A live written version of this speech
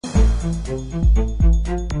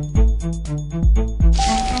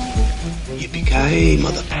Yippee-ki-yay,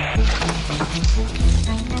 mother...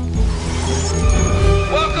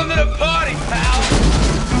 Welcome to the party, pal!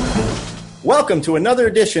 Welcome to another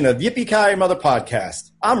edition of Yippee-ki-yay, Mother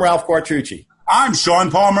Podcast. I'm Ralph Quartucci. I'm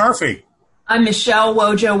Sean Paul Murphy. I'm Michelle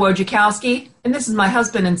Wojciechowski, and this is my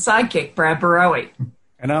husband and sidekick, Brad Barowie.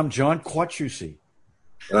 And I'm John Quartucci.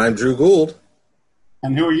 And I'm Drew Gould.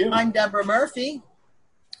 And who are you? I'm Deborah Murphy.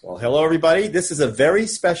 Well, hello, everybody. This is a very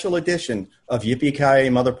special edition of Yippee-ki-yay,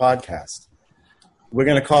 Mother Podcast. We're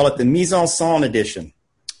going to call it the Mise en Scène edition.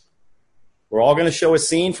 We're all going to show a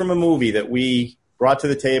scene from a movie that we brought to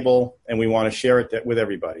the table, and we want to share it with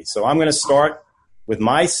everybody. So I'm going to start with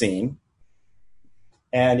my scene,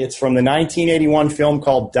 and it's from the 1981 film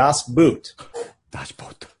called Das Boot. Das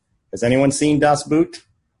Boot. Has anyone seen Das Boot?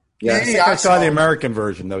 Yes. I saw the American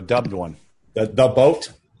version, though, dubbed one. The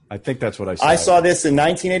Boat? I think that's what I saw. I saw this in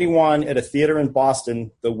 1981 at a theater in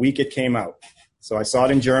Boston the week it came out. So I saw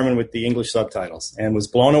it in German with the English subtitles and was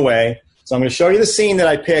blown away. So I'm going to show you the scene that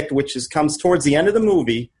I picked, which comes towards the end of the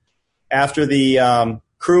movie after the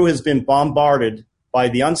crew has been bombarded by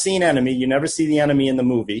the unseen enemy. You never see the enemy in the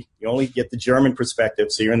movie. You only get the German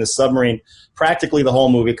perspective. So you're in the submarine practically the whole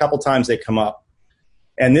movie. A couple times they come up.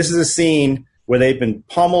 And this is a scene where they've been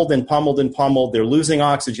pummeled and pummeled and pummeled. They're losing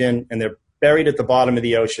oxygen, and they're buried at the bottom of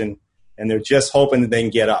the ocean, and they're just hoping that they can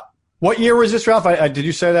get up. What year was this, Ralph? Did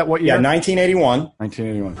you say that? What year? Yeah, 1981.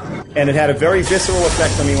 1981. And it had a very visceral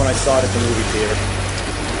effect on me when I saw it at the movie theater.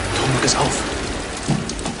 Thomas, auf.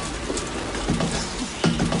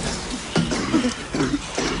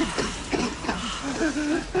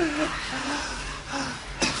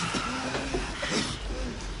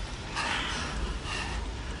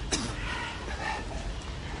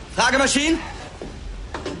 Fragemaschinen?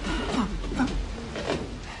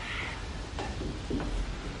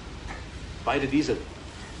 Beide Diesel.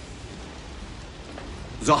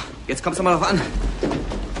 So, jetzt kommt's mal drauf an.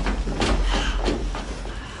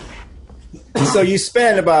 So you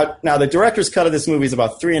spend now the director's cut of this movie is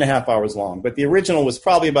about 3.5 hours long, but the original was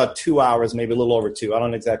probably about 2 hours, maybe a little over 2. I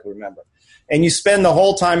don't exactly remember. And you spend the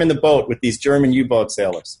whole time in the boat with these German U-boat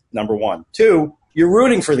sailors, number one. 2, you're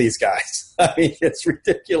rooting for these guys. I mean, it's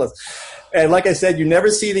ridiculous. And like I said, you never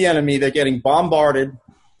see the enemy. They're getting bombarded.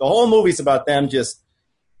 The whole movie's about them just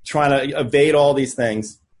trying to evade all these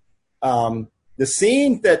things. The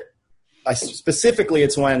scene that specifically,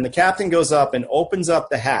 it's when the captain goes up and opens up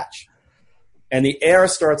the hatch and the air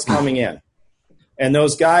starts coming in. And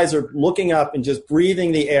those guys are looking up and just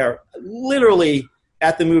breathing the air. Literally,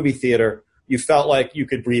 at the movie theater, you felt like you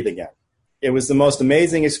could breathe again. It was the most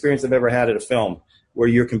amazing experience I've ever had at a film, where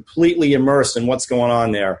you're completely immersed in what's going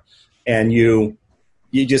on there, and you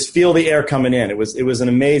just feel the air coming in. It was an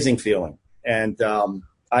amazing feeling. And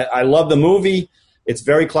I love the movie. It's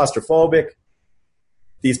very claustrophobic.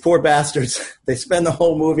 These poor bastards, they spend the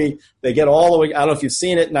whole movie. They get all the way. I don't know if you've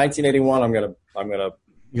seen it. 1981. I'm gonna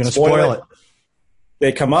spoil it.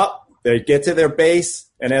 They come up. They get to their base,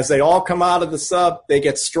 and as they all come out of the sub, they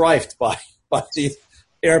get strafed by these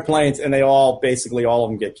airplanes, and basically all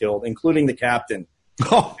of them get killed, including the captain.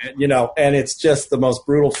 Oh. And it's just the most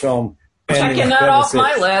brutal film. Checking that off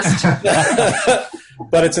my list.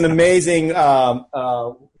 But it's an amazing.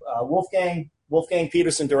 Wolfgang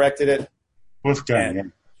Peterson directed it.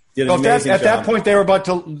 Wolfgang. Did an So amazing at that job. point,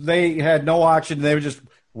 they had no oxygen. They were just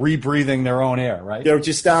rebreathing their own air, right? They were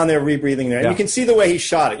just down there rebreathing there. And you can see the way he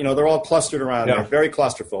shot it. They're all clustered around there, very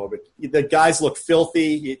claustrophobic. The guys look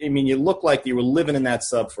filthy. I mean, you look like you were living in that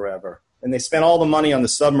sub forever. And they spent all the money on the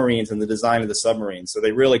submarines and the design of the submarines, so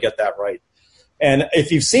they really get that right. And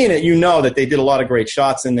if you've seen it, you know that they did a lot of great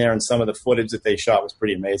shots in there, and some of the footage that they shot was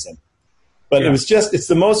pretty amazing. But it's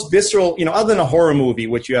the most visceral, other than a horror movie,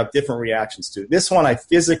 which you have different reactions to. This one, I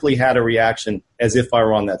physically had a reaction as if I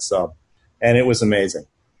were on that sub. And it was amazing.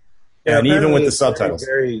 Yeah, and even with the subtitles.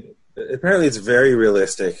 Apparently it's very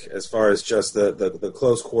realistic as far as just the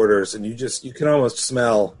close quarters, and you can almost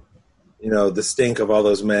smell, the stink of all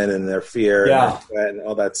those men and their fear and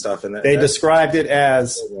all that stuff. And they described it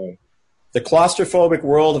as the claustrophobic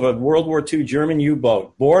world of a World War II German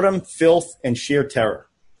U-boat, boredom, filth, and sheer terror.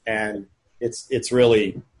 And it's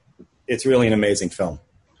really an amazing film.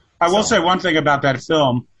 I will say one thing about that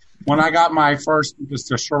film. When I got my first the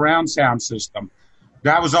surround sound system,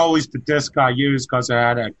 that was always the disc I used because it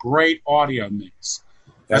had a great audio mix.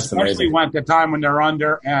 That's especially amazing. when at the time when they're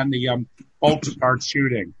under and the bolts start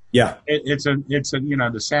shooting. Yeah, it's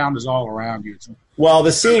the sound is all around you. Well,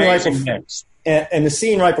 the scene right before, mix. and the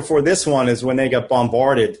scene right before this one is when they got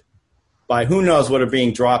bombarded by who knows what are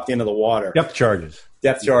being dropped into the water. Depth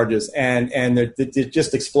charges, and they're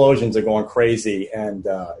just explosions are going crazy, and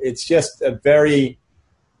it's just a very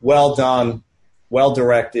well done well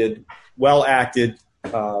directed, well acted.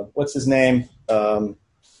 What's his name? The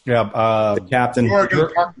captain.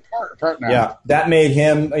 Yeah, that made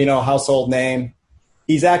him, a household name.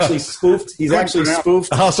 He's actually spoofed.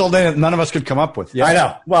 A household name that none of us could come up with. Yeah. I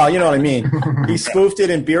know. Well, you know what I mean. He spoofed it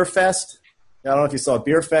in Beer Fest. I don't know if you saw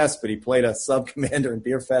Beer Fest, but he played a sub commander in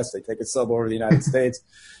Beer Fest. They take a sub over to the United States.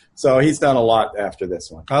 So he's done a lot after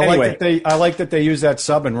this one. I like that they use that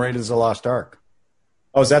sub in Raiders of the Lost Ark.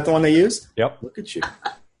 Oh, is that the one they used? Yep. Look at you.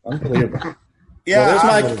 Unbelievable. Yeah.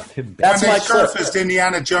 Well, that's my surfaced,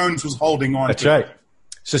 Indiana Jones was holding on. That's right.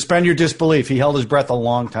 Suspend your disbelief. He held his breath a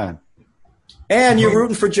long time. And you're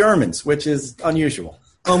rooting for Germans, which is unusual.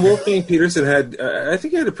 Wolfgang Peterson had a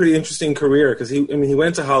pretty interesting career because he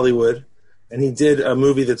went to Hollywood. And he did a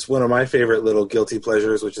movie that's one of my favorite little guilty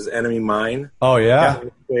pleasures, which is Enemy Mine. Oh, yeah.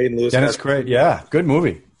 Dennis Quaid. Yeah, good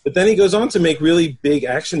movie. But then he goes on to make really big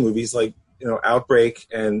action movies like, Outbreak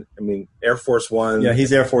and, Air Force One. Yeah,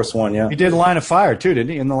 he's Air Force One, yeah. He did Line of Fire, too,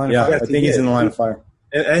 didn't he? In the Line of Fire? Yeah, I think he's in the Line of Fire.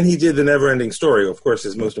 And he did The Never-Ending Story, of course,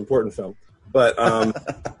 his most important film. But,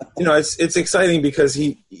 it's exciting because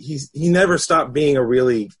he never stopped being a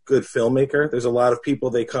really good filmmaker. There's a lot of people,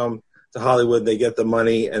 they come to Hollywood, they get the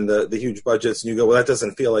money and the huge budgets, and you go, well, that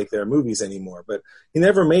doesn't feel like they're movies anymore. But he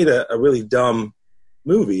never made a really dumb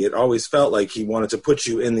movie. It always felt like he wanted to put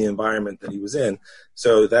you in the environment that he was in.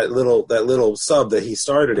 So that little sub that he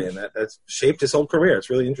started in, that's shaped his whole career. It's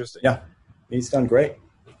really interesting. Yeah, he's done great.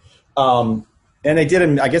 And they did a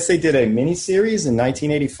miniseries in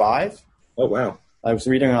 1985. Oh, wow. I was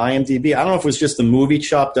reading on IMDb. I don't know if it was just the movie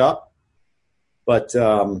chopped up, but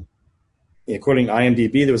according to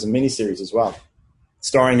IMDb, there was a miniseries as well,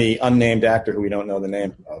 starring the unnamed actor who we don't know the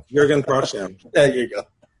name of. Jürgen Prochnow. There you go.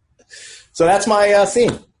 So that's my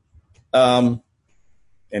scene.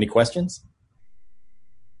 Any questions?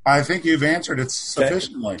 I think you've answered it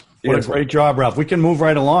sufficiently. Okay. What a great job, Ralph. We can move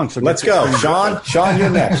right along. So let's go. Sean, you're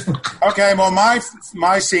next. Okay, well,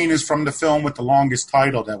 my scene is from the film with the longest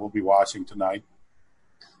title that we'll be watching tonight,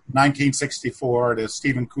 1964, the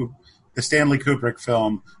Stanley Kubrick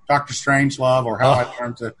film, Dr. Strangelove, or How I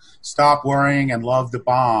Learned to Stop Worrying and Love the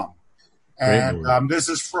Bomb. And this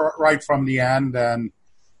is right from the end, and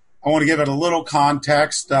I want to give it a little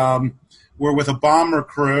context. We're with a bomber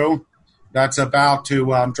crew that's about to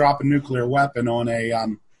drop a nuclear weapon on a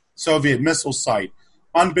Soviet missile site.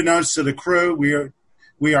 Unbeknownst to the crew,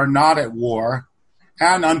 we are not at war.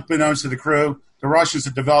 And unbeknownst to the crew, the Russians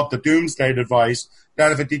have developed a doomsday device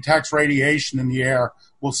that if it detects radiation in the air,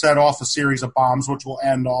 will set off a series of bombs which will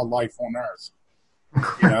end all life on Earth.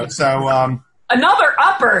 Another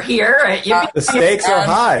upper here. The stakes are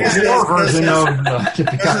high. This is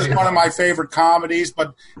one of my favorite comedies,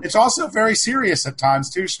 but it's also very serious at times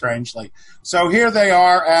too, strangely. So here they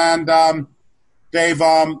are, and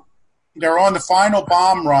they're on the final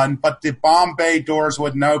bomb run, but the bomb bay doors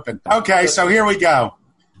wouldn't open. Okay, so here we go.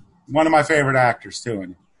 One of my favorite actors,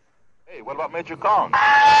 too. Hey, what about Major Kong?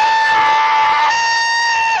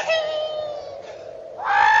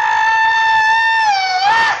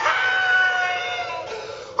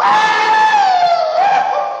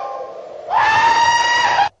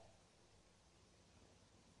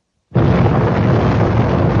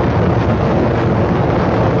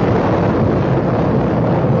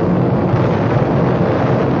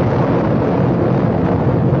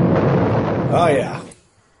 Oh, yeah.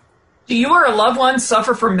 Do you or a loved one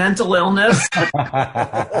suffer from mental illness? Well,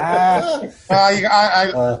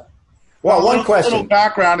 one question. A little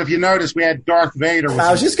background. If you notice, we had Darth Vader.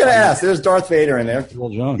 I was just going to ask. There's Darth Vader in there. Earl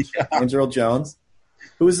Jones. Yeah. Earl Jones.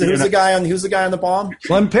 Who's the guy on the bomb?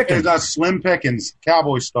 Slim Pickens. Slim Pickens,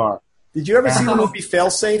 Cowboy Star. Did you ever see the movie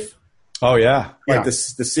Failsafe? Oh yeah, like the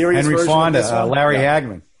series. Henry version Fonda, of this one? Larry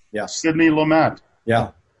Hagman. Yeah, Sidney Lumet. Yeah.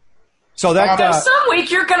 So that some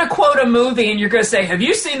week you're going to quote a movie and you're going to say, "Have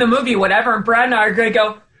you seen the movie?" Whatever, and Brad and I are going to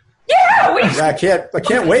go, "Yeah, we." I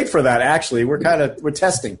can't wait for that. Actually, we're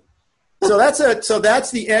testing. So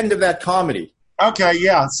that's the end of that comedy. Okay,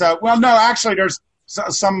 yeah. So, no, actually, there's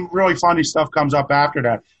some really funny stuff comes up after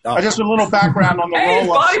that. Just a little background on the role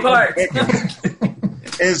body parts.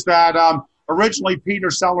 Is that originally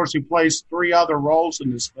Peter Sellers, who plays three other roles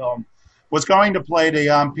in this film, was going to play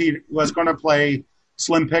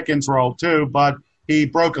Slim Pickens' role too, but he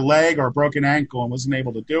broke a leg or broke an ankle and wasn't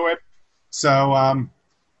able to do it. So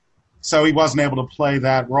he wasn't able to play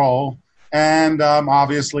that role. And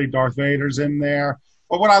obviously Darth Vader's in there.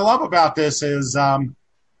 But what I love about this is,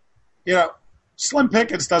 Slim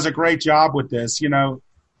Pickens does a great job with this. You're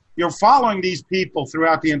following these people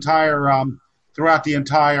throughout the entire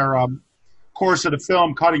course of the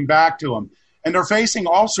film, cutting back to them, and they're facing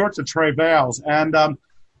all sorts of travails. And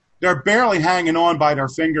they're barely hanging on by their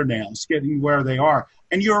fingernails, getting where they are.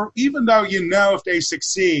 And even though you know if they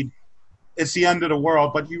succeed, it's the end of the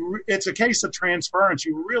world, but it's a case of transference.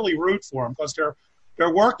 You really root for them because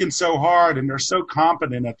they're working so hard and they're so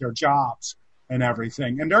competent at their jobs and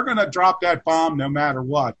everything. And they're going to drop that bomb no matter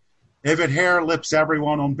what. If it hair lips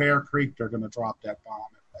everyone on Bear Creek, they're going to drop that bomb,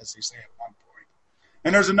 as they say at one point.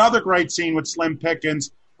 And there's another great scene with Slim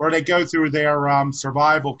Pickens where they go through their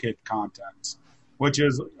survival kit contents, which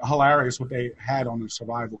is hilarious what they had on the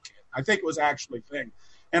survival kit. I think it was actually a thing.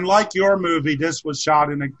 And like your movie, this was shot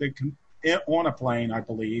on a plane, I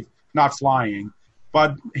believe, not flying,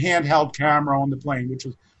 but handheld camera on the plane,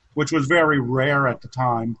 which was very rare at the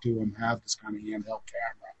time to have this kind of handheld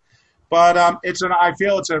camera. But I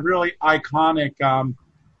feel it's a really iconic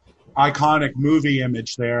movie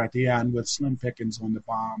image there at the end with Slim Pickens on the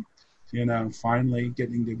bomb, finally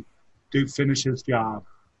getting to finish his job.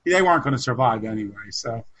 They weren't going to survive anyway,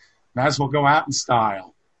 so might as well go out in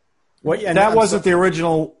style. Well, yeah, that wasn't the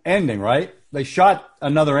original ending, right? They shot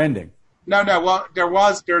another ending. No. Well,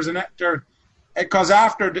 because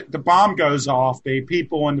after the bomb goes off, the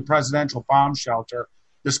people in the presidential bomb shelter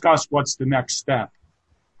discuss what's the next step.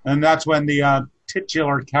 And that's when the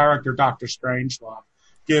titular character, Dr. Strangelove,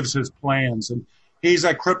 gives his plans. And he's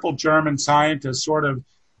a crippled German scientist, sort of,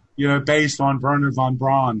 based on Werner von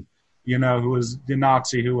Braun, who was the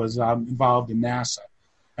Nazi who was involved in NASA.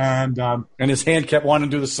 And his hand kept wanting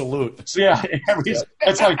to do the salute. So yeah,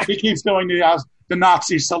 it's like he keeps doing the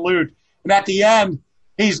Nazi salute. And at the end,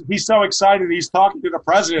 he's so excited. He's talking to the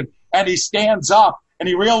president, and he stands up, and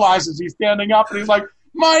he realizes he's standing up, and he's like,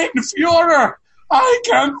 "Mein Führer, I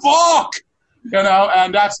can walk,"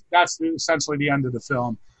 and that's essentially the end of the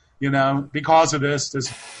film. Because of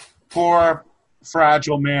this poor,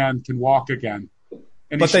 fragile man can walk again.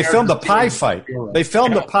 But they filmed a pie fight. They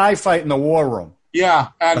filmed a pie fight in the war room. Yeah,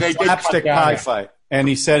 and they slapstick pie fight, and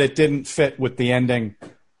he said it didn't fit with the ending.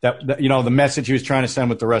 That the message he was trying to send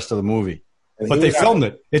with the rest of the movie. But they filmed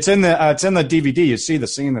it. It's in the DVD. You see the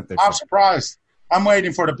scene that they filmed. I'm surprised. I'm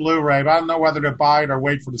waiting for the Blu-ray, but I don't know whether to buy it or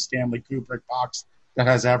wait for the Stanley Kubrick box that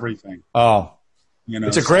has everything. Oh,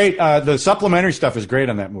 it's a great. The supplementary stuff is great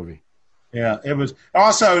on that movie. Yeah, it was.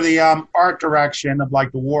 Also, the art direction of the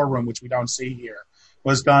War Room, which we don't see here,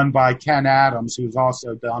 was done by Ken Adams, who's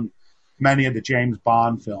also done many of the James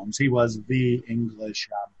Bond films. He was the English.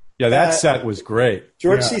 Yeah, that set was great.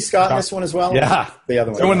 George C. Scott in this one as well? Yeah. The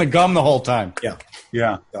other one. Doing the gum the whole time. Yeah.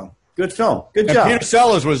 Yeah. So, good film. Good job. Peter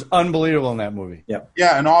Sellers was unbelievable in that movie. Yeah.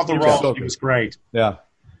 Yeah, and all the roles, he was great. Yeah.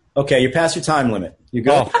 Okay, you passed your time limit. You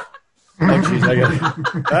good? Oh, jeez. I got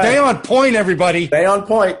it. Stay on point, everybody. Stay on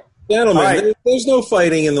point. Gentlemen, right. There's no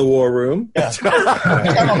fighting in the war room. Yeah.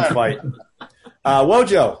 Gentlemen fight.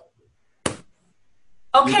 Wojo.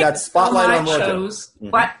 Okay. You got Spotlight on Wojo.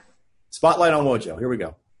 Mm-hmm. What? Spotlight on Wojo. Here we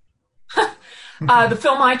go. The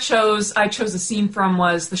film I chose a scene from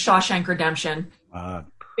was The Shawshank Redemption.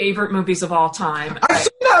 Favorite movies of all time. I've seen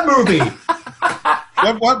that movie.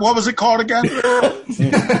 What was it called again?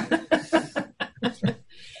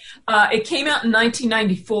 It came out in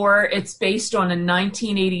 1994. It's based on a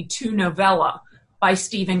 1982 novella by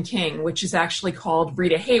Stephen King, which is actually called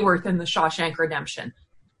Rita Hayworth and The Shawshank Redemption.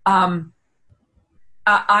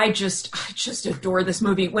 I just adore this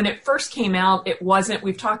movie. When it first came out, it wasn't,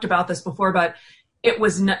 we've talked about this before, but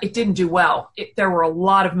it didn't do well. There were a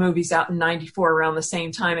lot of movies out in 94 around the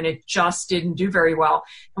same time, and it just didn't do very well.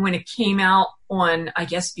 And when it came out on, I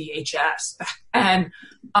guess, VHS, and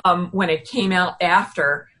when it came out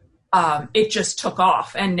after, it just took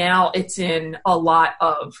off. And now it's in a lot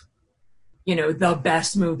of, the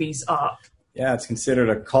best movies of. Yeah, it's considered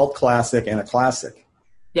a cult classic and a classic.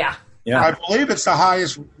 Yeah. Yeah. I believe it's the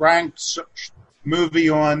highest ranked movie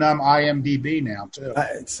on IMDb now too.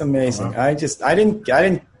 It's amazing. Wow. I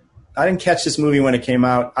didn't catch this movie when it came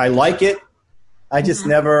out. I like it. I just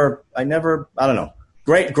never I don't know.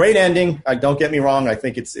 Great ending. Don't get me wrong. I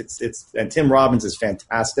think it's and Tim Robbins is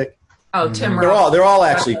fantastic. Oh, Tim Robbins. They're all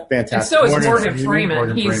actually fantastic. And so is Morgan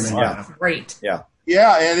Freeman. He's great. Yeah.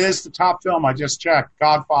 Yeah, it is the top film. I just checked.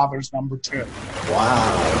 Godfather's number 2.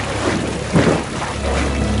 Wow.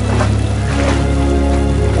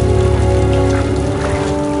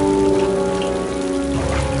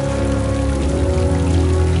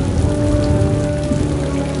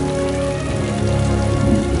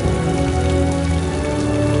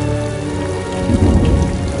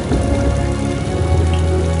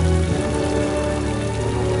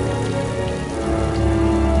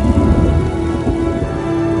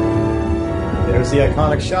 The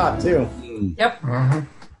iconic shot too. Yep. Uh-huh.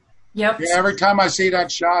 Yep. Yeah, every time I see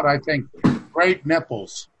that shot, I think, great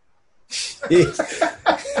nipples.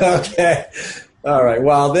 Okay. All right.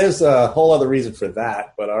 Well, there's a whole other reason for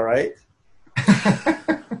that, but all right.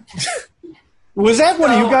 Was that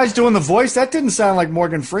one of you guys doing the voice? That didn't sound like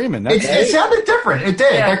Morgan Freeman. It sounded different. It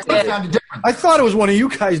did. Yeah, That clip sounded different. I thought it was one of you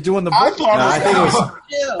guys doing the I voice. thought I think it was.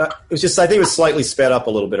 it was just. I think it was slightly sped up a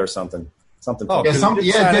little bit or something. Something. Oh, Yeah, It didn't it sound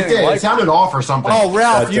did. anything like It sounded off or something. Oh,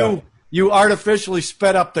 Ralph, But, you artificially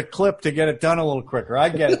sped up the clip to get it done a little quicker. I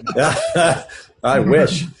get it. I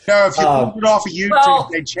wish. No, if you pulled it off of YouTube, Well,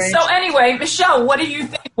 they changed. so anyway, Michelle, what do you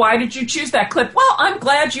think? Why did you choose that clip? Well, I'm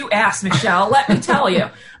glad you asked, Michelle. Let me tell you.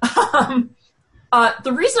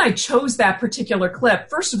 The reason I chose that particular clip,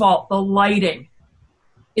 first of all, the lighting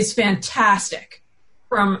is fantastic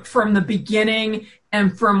from the beginning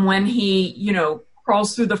and from when he,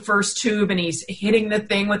 crawls through the first tube and he's hitting the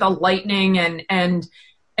thing with a lightning and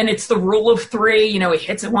it's the rule of three. He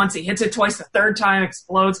hits it once, he hits it twice, the third time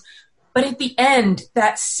explodes. But at the end,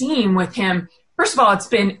 that scene with him, first of all,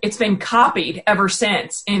 it's been copied ever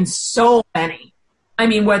since in so many. I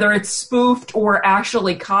mean, whether it's spoofed or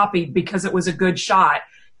actually copied because it was a good shot,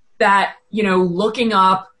 that, looking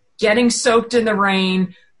up, getting soaked in the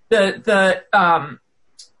rain, the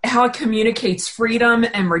how it communicates freedom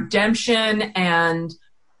and redemption and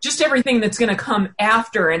just everything that's going to come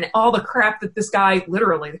after and all the crap that this guy,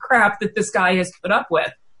 literally the crap that this guy has put up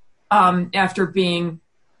with after being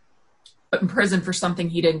put in prison for something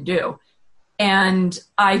he didn't do. And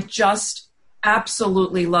I just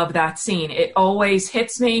absolutely love that scene. It always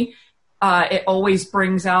hits me. It always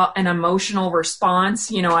brings out an emotional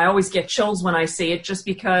response. I always get chills when I see it just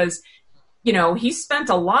because, he spent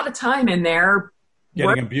a lot of time in there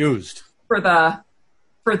Getting abused. for the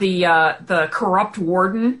corrupt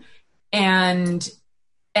warden, and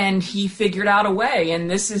he figured out a way. And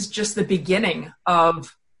this is just the beginning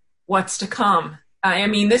of what's to come. I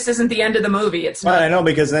mean, this isn't the end of the movie. It's not. Well, I know,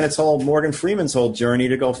 because then it's Morgan Freeman's whole journey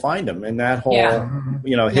to go find him, and that whole,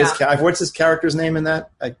 what's his character's name in that?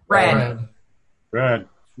 Red.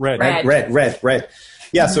 Red.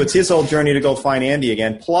 Yeah, so it's his whole journey to go find Andy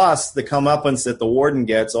again. Plus the comeuppance that the warden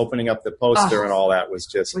gets opening up the poster and all that was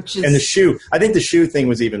just. And the shoe. I think the shoe thing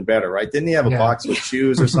was even better, right? Didn't he have a box with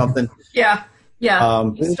shoes or something? Yeah.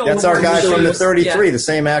 That's our guy from the 33, the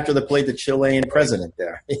same actor that played the Chilean president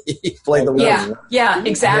there. He played the warden. Yeah,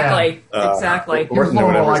 exactly. Exactly. He was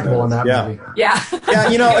more likable in that movie. Yeah. Yeah,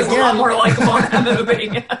 he was a lot more likable in that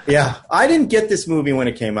movie. Yeah, I didn't get this movie when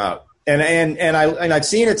it came out. And I've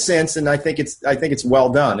seen it since, and I think it's well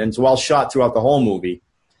done and it's well shot throughout the whole movie.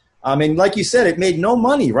 I mean, like you said, it made no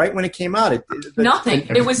money right when it came out. Nothing.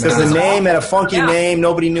 It was because the name had a funky name.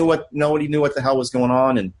 Nobody knew what the hell was going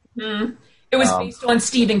on, and it was based on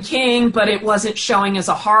Stephen King, but it wasn't showing as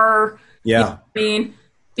a horror. Yeah, you know what I mean,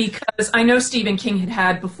 because I know Stephen King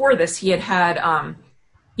had before this. He had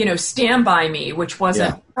Stand By Me, which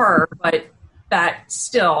wasn't horror, but that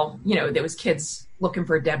still, there was kids looking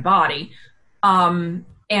for a dead body, and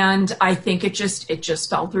I think it just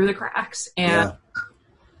fell through the cracks, and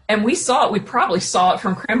we saw it. We probably saw it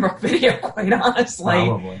from Cranbrook Video, quite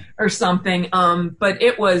honestly, or something. But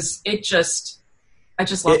I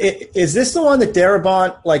just love it. Is this the one that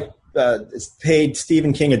Darabont paid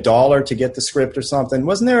Stephen King $1 to get the script or something?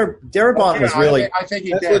 Wasn't there? Darabont was really. I think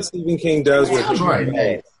that's what Stephen King does with his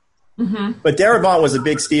right. But Darabont was a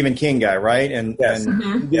big Stephen King guy, right? And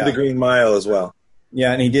he did The Green Mile as well.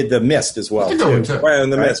 Yeah, and he did The Mist as well. Right,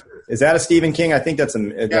 and The Mist. Is that a Stephen King? I think that's a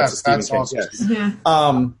Stephen King. Yes.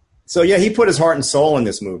 So yeah, he put his heart and soul in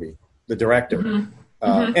this movie. The director.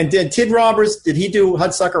 And did Tid Roberts? Did he do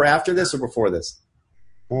Hudsucker after this or before this?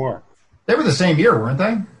 Before. They were the same year, weren't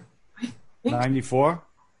they? 94.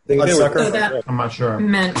 Hudsucker. I'm not sure.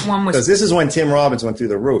 Meant one was because this is when Tim Robbins went through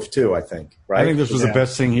the roof too. I think. Right. I think this was the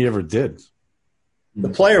best thing he ever did. The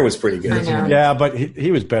Player was pretty good. Yeah, but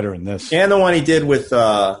he was better in this. And the one he did with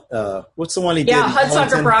what's the one he did? Yeah,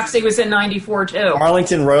 Hudsucker Proxy was in 94 too.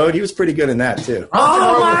 Arlington Road. He was pretty good in that too.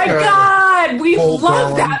 Oh my God, we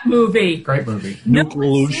love that movie. Great movie. No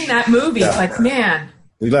one's seen that movie, but man,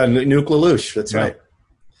 we love Nuke LaLoosh. That's right.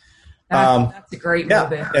 That's a great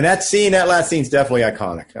movie. And that last scene's definitely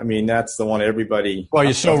iconic. I mean, that's the one everybody. Well,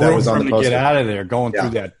 you're so that rooting for him to poster. get out of there, going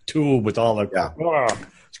through that tube with all the.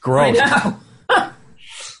 It's gross. I know.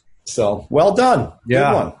 So well done.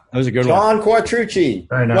 Yeah, good one. That was a good John one. Quattrucci.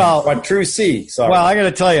 Very nice. Well, Quattrucci. Sorry. Well, I got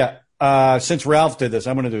to tell you, since Ralph did this,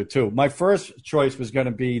 I'm going to do it too. My first choice was going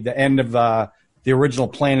to be the end of the original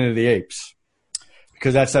Planet of the Apes,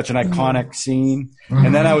 because that's such an iconic scene.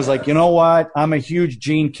 And then I was like, you know what? I'm a huge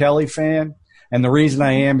Gene Kelly fan, and the reason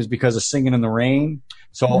I am is because of Singing in the Rain.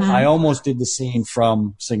 So I almost did the scene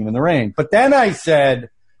from Singing in the Rain. But then I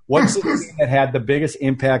said, what's the scene that had the biggest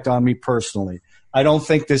impact on me personally? I don't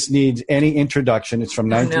think this needs any introduction. It's from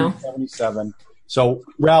 1977. So,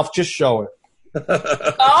 Ralph, just show it.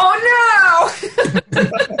 Oh, no!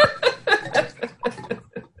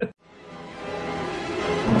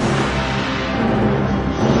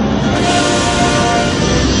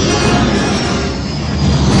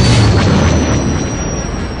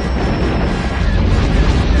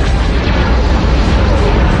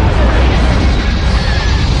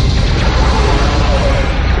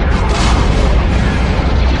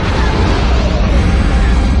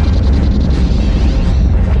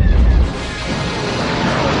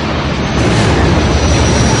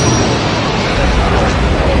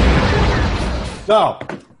 So,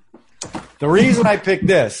 the reason I picked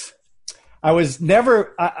this, I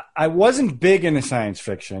wasn't big into science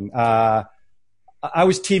fiction. I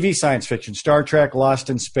was TV science fiction, Star Trek, Lost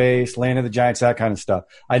in Space, Land of the Giants, that kind of stuff.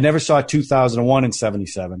 I never saw 2001 in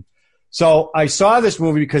 77. So I saw this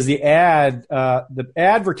movie because the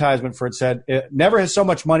advertisement for it said, never has so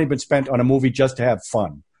much money been spent on a movie just to have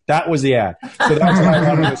fun. That was the ad. So that's why I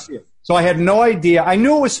wanted to see it. So I had no idea. I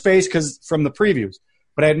knew it was space from the previews,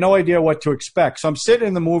 but I had no idea what to expect. So I'm sitting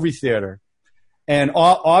in the movie theater, and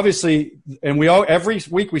obviously, and every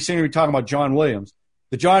week we seem to be talking about John Williams.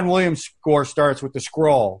 The John Williams score starts with the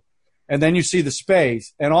scroll, and then you see the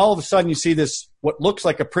space, and all of a sudden you see this, what looks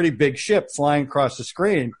like a pretty big ship flying across the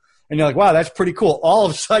screen, and you're like, wow, that's pretty cool. All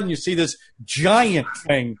of a sudden you see this giant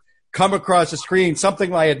thing come across the screen,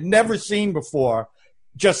 something I had never seen before,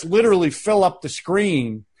 just literally fill up the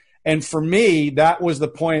screen. And for me, that was the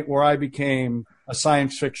point where I became a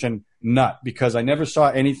science fiction nut, because I never saw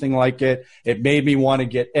anything like it. It made me want to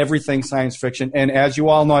get everything science fiction. And as you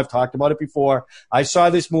all know, I've talked about it before, I saw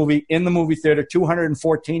this movie in the movie theater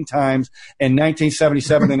 214 times in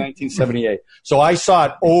 1977 and 1978. So I saw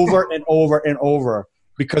it over and over and over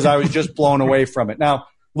because I was just blown away from it. Now,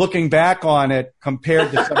 looking back on it,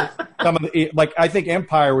 compared to some of the, like, I think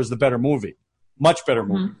Empire was the better movie, much better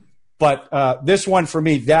movie. Mm-hmm. But this one, for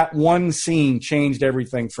me, that one scene changed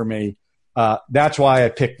everything for me. That's why I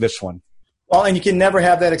picked this one. Well, and you can never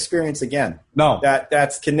have that experience again. No,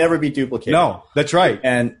 that can never be duplicated. No, that's right.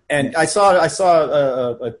 And I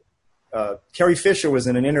saw Carrie Fisher was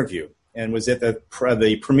in an interview and was at the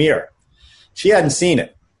premiere. She hadn't seen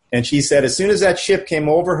it, and she said as soon as that ship came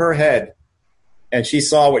over her head, and she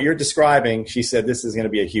saw what you're describing, she said this is going to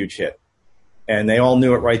be a huge hit, and they all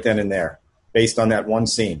knew it right then and there, based on that one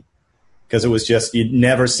scene, because it was just you'd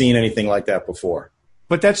never seen anything like that before.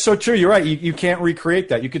 But that's so true. You're right. You can't recreate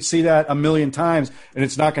that. You could see that a million times, and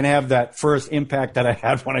it's not going to have that first impact that I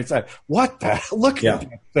had when I said, what the hell? Look at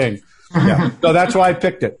that thing. Yeah. So that's why I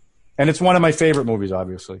picked it. And it's one of my favorite movies,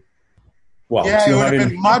 obviously. Well, yeah, it would have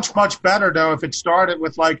been much, much better, though, if it started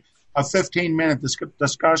with like a 15-minute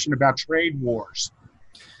discussion about trade wars.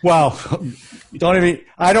 Well,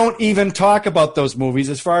 I don't even talk about those movies.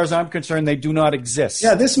 As far as I'm concerned, they do not exist.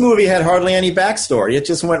 Yeah, this movie had hardly any backstory. It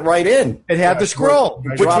just went right in. It had the scroll,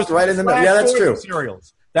 which was right in the middle. Yeah, that's true.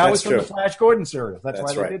 Serials. That was from the Flash Gordon serials. That's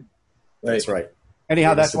why they did. That's right.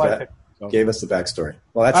 Anyhow, that's why I picked it. Gave us the backstory.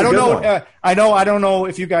 Well, that's I don't know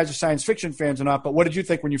if you guys are science fiction fans or not, but what did you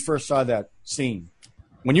think when you first saw that scene?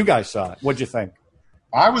 When you guys saw it, what did you think?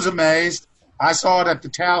 I was amazed. I saw it at the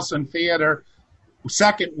Towson Theater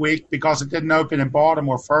second week because it didn't open in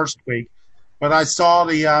Baltimore first week. But I saw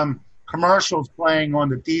the commercials playing on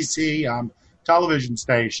the DC television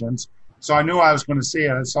stations, so I knew I was going to see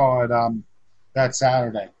it. I saw it that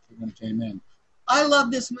Saturday when it came in. I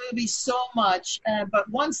love this movie so much, but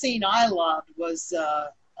one scene I loved was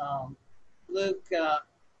Luke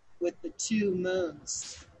with the two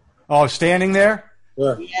moons. Oh, standing there?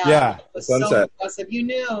 Yeah. It was so impressive. You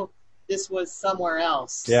knew this was somewhere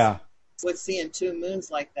else. Yeah. With seeing two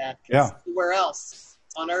moons like that. Yeah. Where else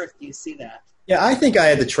on Earth do you see that? Yeah, I think I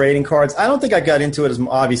had the trading cards. I don't think I got into it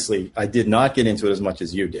obviously, I did not get into it as much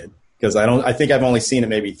as you did, because I think I've only seen it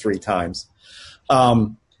maybe 3 times.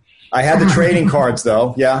 I had the trading cards,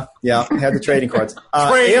 though. Yeah, I had the trading cards.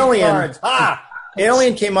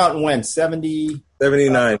 Alien came out in when?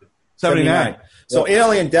 79. 79. So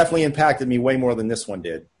Alien definitely impacted me way more than this one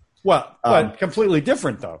did. Well, but completely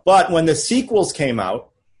different, though. But when the sequels came out,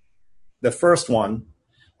 the first one,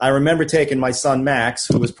 I remember taking my son Max,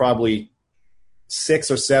 who was probably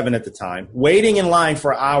 6 or 7 at the time, waiting in line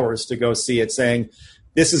for hours to go see it, saying,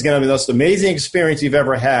 this is going to be the most amazing experience you've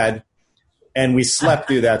ever had. And we slept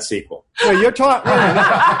through that sequel. Wait, you're talking.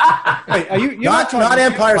 Wait, not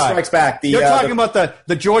Empire Strikes Back. You're talking about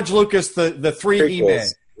the George Lucas, the 3D man.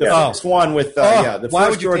 The first one with the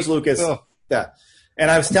first George Lucas. Yeah. And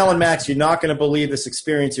I was telling Max, you're not going to believe this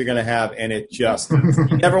experience you're going to have, and it just.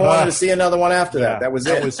 He never wanted to see another one after that. That was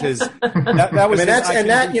it. That was his. That was.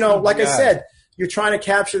 Like I said, you're trying to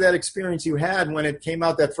capture that experience you had when it came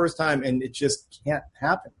out that first time, and it just can't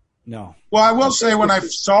happen. No. Well, I will say when I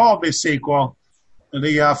saw the sequel,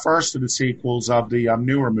 the first of the sequels of the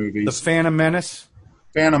newer movies, The Phantom Menace.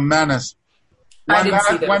 When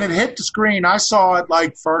it hit the screen, I saw it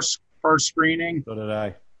like first screening. So did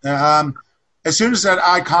I. As soon as that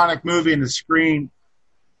iconic movie in the screen,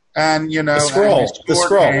 and the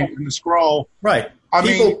scroll, right? I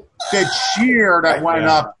mean, the cheer that went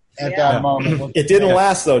up at that moment. It didn't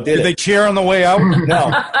last though, did it? Did they cheer on the way out? No,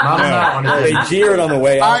 not on that one. They cheered on the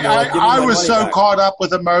way out. I was so caught up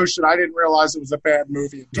with emotion, I didn't realize it was a bad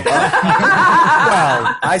movie. Well,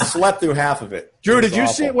 I slept through half of it. Drew, did you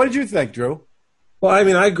see it? What did you think, Drew? Well, I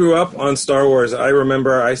mean, I grew up on Star Wars. I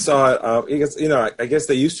remember I saw it. I guess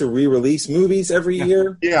they used to re-release movies every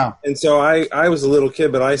year. Yeah. And so I was a little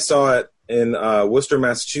kid, but I saw it in Worcester,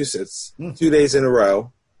 Massachusetts, 2 days in a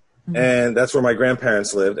row, and that's where my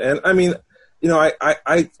grandparents lived. And I mean,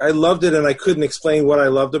 I loved it, and I couldn't explain what I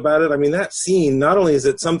loved about it. I mean, that scene, not only is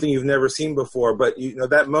it something you've never seen before, but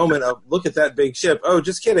that moment of look at that big ship. Oh,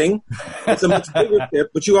 just kidding. It's a much bigger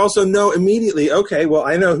ship, but you also know immediately, okay, well,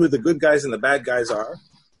 I know who the good guys and the bad guys are.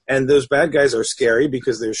 And those bad guys are scary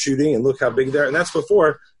because they're shooting, and look how big they are. And that's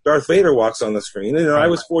before Darth Vader walks on the screen. And, I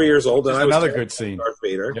was 4 years old, and I was another good scene. Darth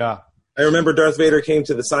Vader. Yeah. I remember Darth Vader came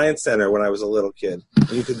to the Science Center when I was a little kid.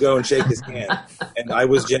 And you could go and shake his hand, and I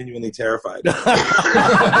was genuinely terrified. But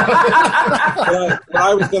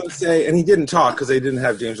I was going to say, and he didn't talk because they didn't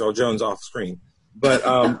have James Earl Jones off screen. But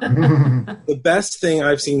the best thing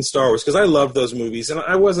I've seen Star Wars, because I love those movies, and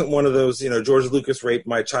I wasn't one of those, George Lucas raped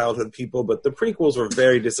my childhood people, but the prequels were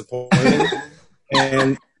very disappointing.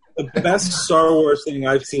 And the best Star Wars thing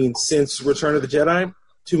I've seen since Return of the Jedi,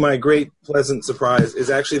 to my great pleasant surprise,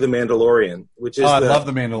 is actually The Mandalorian, which is I love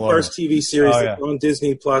The Mandalorian. First TV series that's on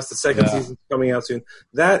Disney Plus. The second season's coming out soon.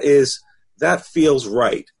 That feels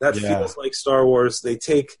right. That feels like Star Wars. They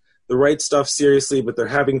take the right stuff seriously, but they're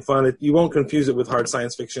having fun. You won't confuse it with hard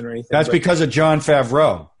science fiction or anything. That's because of Jon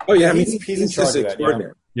Favreau. Oh yeah, I mean, he's in charge of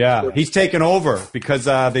that. Yeah, he's taken over because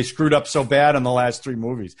they screwed up so bad in the last three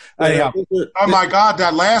movies. Oh my God,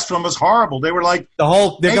 that last one was horrible. They were like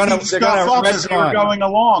they're going to up as they were going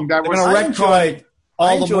along. That was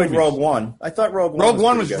I enjoyed Rogue One. I thought Rogue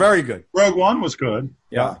One was very good. Rogue One was good.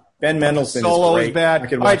 Yeah. Ben Mendelsohn Solo is great.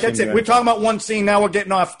 Bad. All right, that's it. We're talking about one scene. Now we're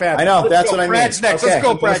getting off path. I know. That's what I mean. Brad's next. Okay. Let's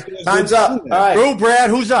go, Brad. Time's up. All right. Drew,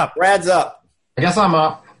 Brad, who's up? Brad's up. I guess I'm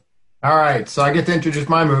up. All right. So I get to introduce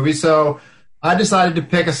my movie. So I decided to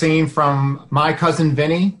pick a scene from My Cousin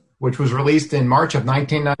Vinny, which was released in March of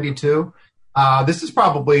 1992. This is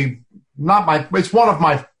probably it's one of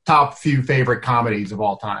my top few favorite comedies of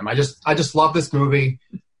all time. I just love this movie.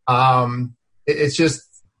 It's just,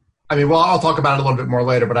 I'll talk about it a little bit more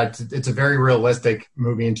later, but it's a very realistic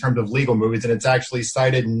movie in terms of legal movies, and it's actually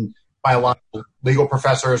cited by a lot of legal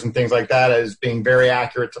professors and things like that as being very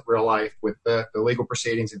accurate to real life with the legal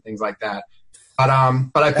proceedings and things like that. But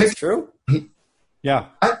I picked. That's true? Yeah.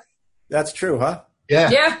 That's true, huh?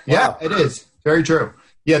 Yeah. Yeah, it is. Very true.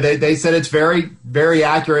 Yeah, they said it's very, very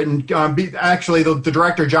accurate. And actually, the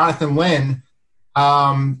director, Jonathan Lynn,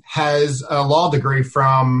 has a law degree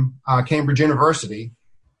from Cambridge University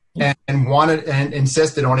and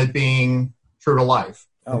insisted on it being true to life.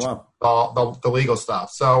 Oh, wow. The legal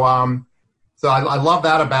stuff. So I love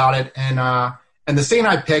that about it. And the scene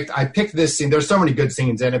I picked this scene. There's so many good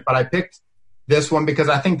scenes in it, but I picked this one because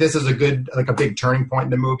I think this is a big turning point in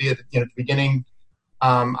the movie at the beginning.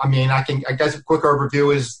 I guess a quick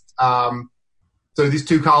overview is, so these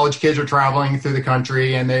two college kids are traveling through the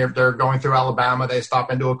country and they're going through Alabama. They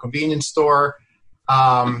stop into a convenience store,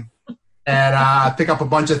 and pick up a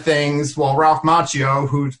bunch of things. Well, Ralph Macchio,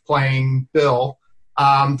 who's playing Bill,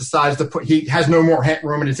 decides he has no more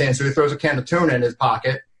room in his hand, so he throws a can of tuna in his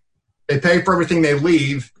pocket. They pay for everything, they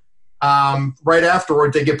leave. Right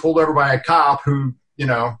afterward, they get pulled over by a cop who,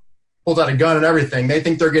 pulls out a gun and everything. They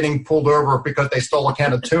think they're getting pulled over because they stole a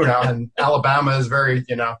can of tuna, and Alabama is very,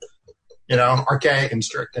 archaic and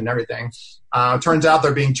strict and everything. Turns out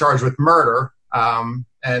they're being charged with murder, and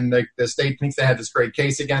the state thinks they have this great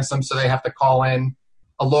case against them, so they have to call in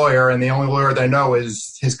a lawyer, and the only lawyer they know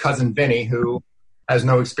is his cousin Vinny, who has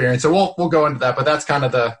no experience. So we'll go into that, but that's kind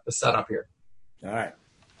of the setup here. All right.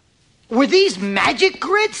 Were these magic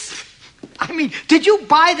grits? Did you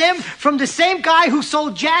buy them from the same guy who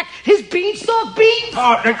sold Jack his beanstalk beans?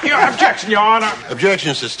 Objection, Your Honor.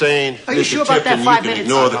 Objection sustained. Are you sure about that 5 minutes?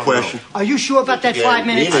 Ignore the question. Are you sure about that 5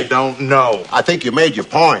 minutes? I really don't know. I think you made your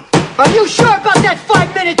point. Are you sure about that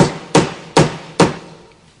 5 minutes?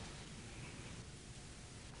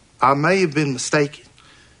 I may have been mistaken.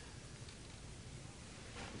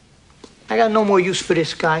 I got no more use for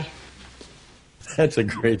this guy. That's a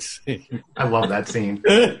great scene. I love that scene,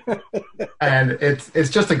 and it's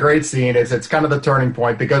just a great scene. It's kind of the turning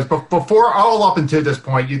point because before all up until this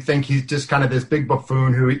point, you'd think he's just kind of this big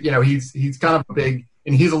buffoon who he's kind of big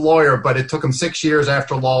and he's a lawyer, but it took him 6 years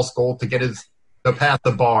after law school to get to pass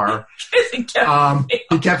the bar. He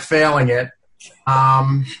kept failing it.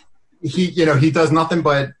 He does nothing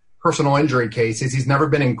but personal injury cases. He's never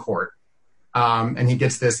been in court, and he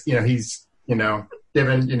gets this. He's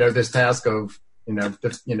given this task of.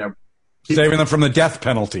 Saving them from the death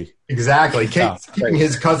penalty. Exactly. Keeping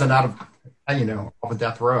his cousin out of, off a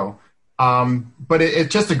death row. But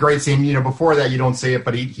it's just a great scene. Before that, you don't see it,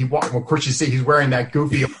 but he walked. Well, of course, you see he's wearing that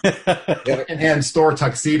goofy secondhand store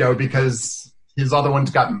tuxedo because his other one's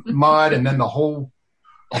got mud, and then the whole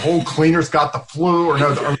cleaner's got the flu.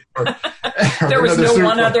 There was no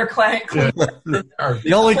one other cleaner.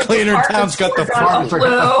 The only cleaner in town's got the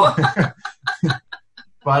flu.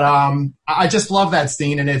 But I just love that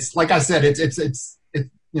scene, and it's like I said, it's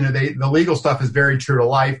the legal stuff is very true to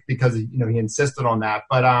life because he insisted on that.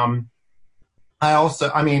 But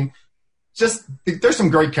there's some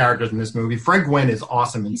great characters in this movie. Fred Gwynne is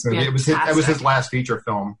awesome in this movie. It was his last feature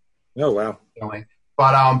film. Oh wow!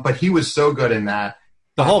 But he was so good in that.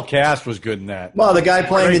 The whole cast was good in that. Well, the guy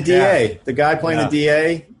playing the DA, the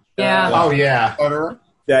DA. Yeah. Oh yeah.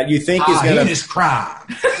 That you think is going to heinous crime.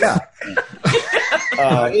 Yeah.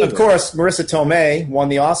 Of course, Marissa Tomei won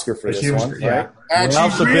the Oscar for this one, right? And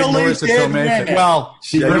she really did win it. Well,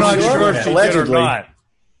 we're not sure if she did or not.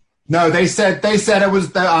 No, they said it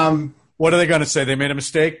was the. What are they going to say? They made a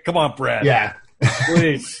mistake? Come on, Brad. Yeah.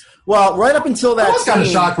 Please. Well, right up until that, I was kind of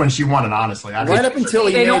shocked when she won it. Honestly, right up until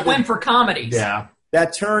they don't win for comedies. Yeah.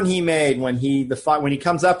 That turn he made when he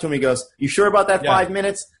comes up to him, he goes, "You sure about that 5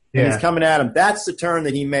 minutes?" And he's coming at him. That's the turn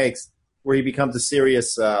that he makes where he becomes a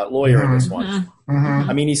serious lawyer in this one. Mm-hmm.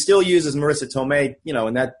 I mean, he still uses Marissa Tomei,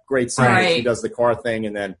 in that great scene. Right. She does the car thing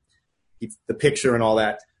and then the picture and all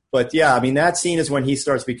that. But, yeah, I mean, that scene is when he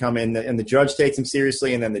starts becoming, and the judge takes him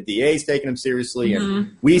seriously, and then the DA's taking him seriously,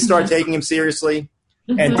 and we start taking him seriously.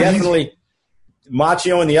 And definitely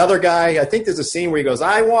Macchio and the other guy, I think there's a scene where he goes,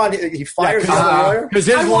 he fires the other lawyer. Because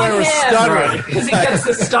his lawyer was stuttering. Because he gets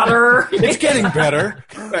the stutter. It's getting better.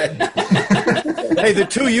 Hey, the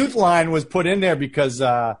 2 youth line was put in there because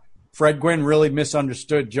Fred Gwynne really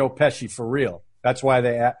misunderstood Joe Pesci for real. That's why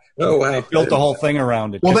they built the whole thing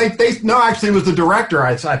around it. Well, actually, it was the director.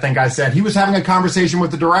 I think I said he was having a conversation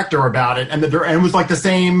with the director about it, and it was like the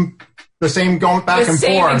same going back and forth. The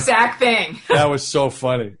same exact thing. That was so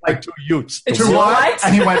funny. Like 2 youths. Two what?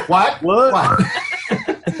 And he went, what? What?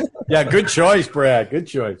 Yeah, good choice, Brad. Good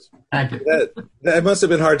choice. Thank you. That must have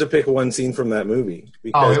been hard to pick one scene from that movie.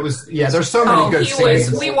 It was. Yeah, there's so many good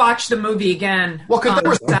scenes. We watched the movie again. Well, because there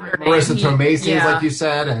was Marissa Tomei scenes, like you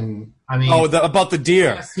said, and I mean, about the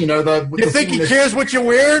deer. Yes, you think he cares what you're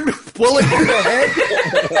wearing? Bullet in the head.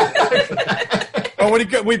 Or when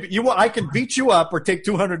I can beat you up or take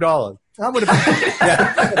 $200. How would it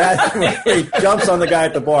be? He jumps on the guy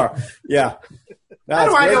at the bar. Yeah. How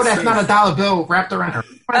do I know that's not a dollar bill wrapped around her?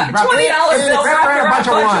 $20 bill wrapped around a bunch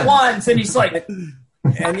of ones, and he's like, and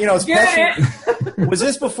Pesci, was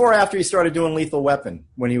this before or after he started doing Lethal Weapon?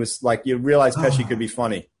 When he was like, you realized Pesci could be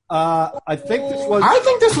funny. I think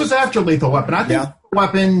this was after Lethal Weapon. I think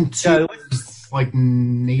Weapon 2 was like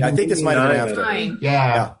 89. I think this might have been after.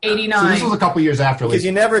 Yeah. 89. So this was a couple years after because Lethal.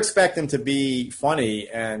 you never expect him to be funny,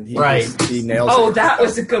 and he nails it. Oh, that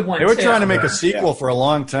was a good one. They were trying to make a sequel for a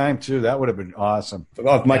long time too. That would have been awesome.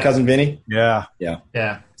 Oh, My Cousin Vinny. Yeah.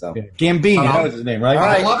 So Gambini, that was his name, right?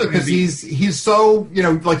 I love it because he's so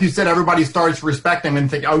like you said, everybody starts respecting him and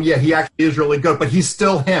think, oh yeah, he actually is really good, but he's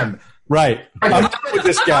still him. Right. I'm done with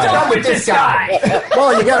this guy.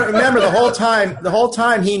 Well, you got to remember the whole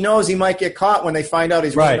time he knows he might get caught when they find out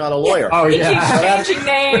he's really not a lawyer. Oh yeah. He keeps changing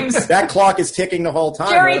names. That clock is ticking the whole time.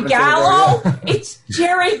 Jerry Gallo. It's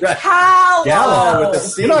Jerry Gallo.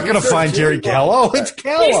 You're not going to find Jerry Gallo. It's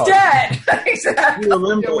Gallo. He's dead. Exactly. You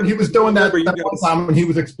remember when he was doing that one time when he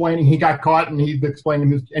was explaining, he got caught and he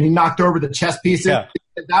explained and he knocked over the chess pieces. Yeah.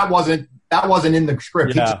 That wasn't in the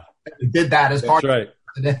script. Yeah. He did that as part right.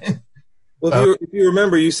 of it. Well, if you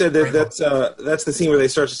remember, you said that's the scene where they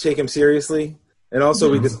start to take him seriously, and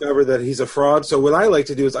also we discover that he's a fraud. So what I like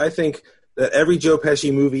to do is I think that every Joe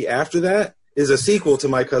Pesci movie after that is a sequel to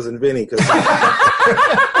My Cousin Vinny because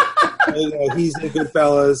he's in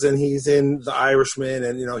Goodfellas and he's in The Irishman,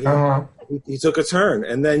 and he took a turn,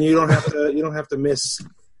 and then you don't have to miss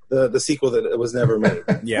the sequel that was never made.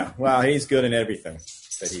 Yeah, well, he's good in everything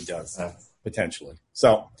that he does, potentially.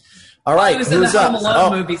 So, all right, He was in the Home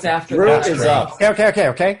Alone movies after Drew that. is up. Okay.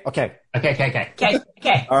 Okay.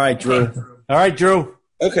 All right, Drew.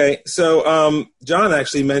 Okay, so John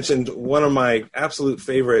actually mentioned one of my absolute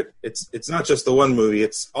favorite. It's not just the one movie;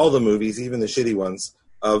 it's all the movies, even the shitty ones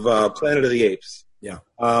of Planet of the Apes. Yeah.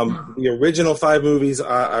 The original 5 movies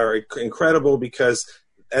are incredible because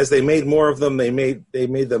as they made more of them, they made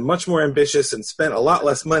them much more ambitious and spent a lot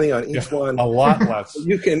less money on each one. A lot less.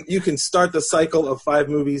 You can start the cycle of 5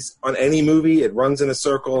 movies on any movie. It runs in a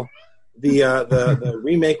circle. The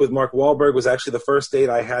remake with Mark Wahlberg was actually the first date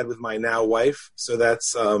I had with my now wife. So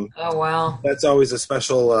that's oh wow, that's always a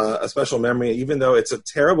special memory. Even though it's a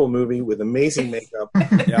terrible movie with amazing makeup,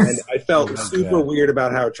 and I felt super weird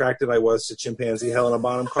about how attracted I was to chimpanzee Helena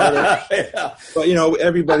Bonham Carter. But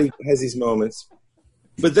everybody has these moments.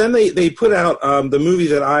 But then they put out the movie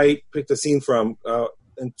that I picked a scene from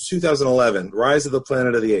in 2011, Rise of the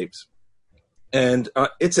Planet of the Apes, and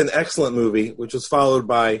it's an excellent movie, which was followed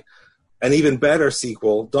by an even better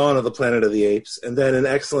sequel, Dawn of the Planet of the Apes, and then an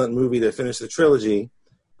excellent movie to finish the trilogy,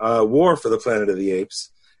 War for the Planet of the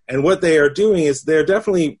Apes. And what they are doing is they're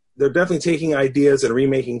definitely taking ideas and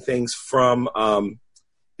remaking things from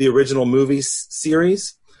the original movie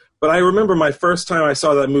series. But I remember my first time I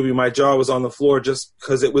saw that movie, my jaw was on the floor just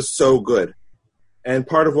because it was so good. And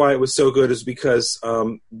part of why it was so good is because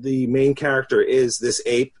the main character is this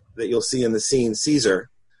ape that you'll see in the scene, Caesar,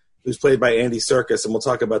 who's played by Andy Serkis, and we'll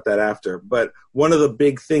talk about that after. But one of the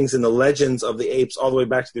big things in the legends of the apes all the way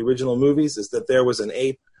back to the original movies is that there was an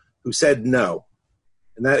ape who said no,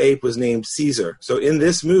 and that ape was named Caesar. So in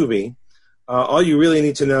this movie, all you really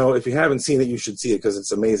need to know, if you haven't seen it, you should see it because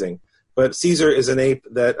it's amazing. But Caesar is an ape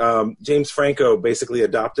that James Franco basically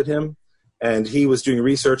adopted him, and he was doing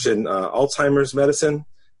research in Alzheimer's medicine.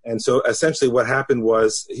 And so essentially what happened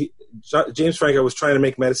was James Franco was trying to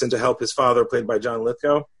make medicine to help his father, played by John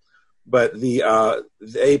Lithgow. But the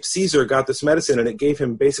ape Caesar got this medicine, and it gave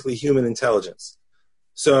him basically human intelligence.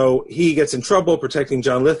 So he gets in trouble protecting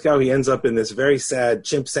John Lithgow. He ends up in this very sad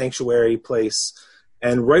chimp sanctuary place.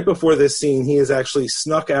 And right before this scene, he has actually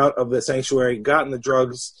snuck out of the sanctuary, gotten the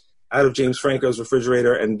drugs out of James Franco's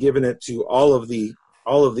refrigerator, and given it to all of the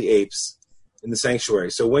apes in the sanctuary.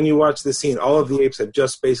 So when you watch this scene, all of the apes have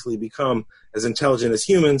just basically become as intelligent as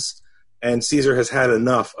humans, and Caesar has had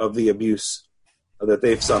enough of the abuse that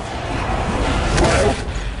they've suffered.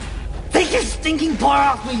 Take your stinking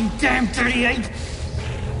paw off me, you damn dirty ape!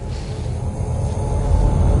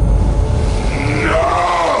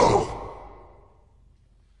 No!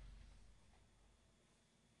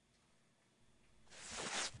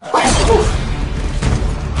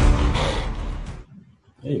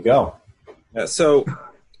 There you go. Yeah, so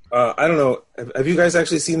I don't know. Have you guys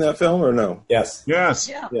actually seen that film or no? Yes. Yes.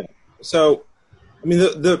 Yeah. So, I mean,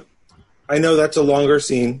 I know that's a longer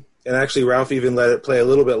scene, and actually Ralph even let it play a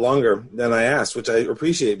little bit longer than I asked, which I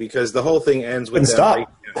appreciate because the whole thing ends with them breaking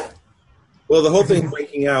out. Well, the whole thing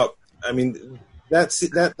breaking out. I mean, that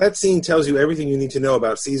scene tells you everything you need to know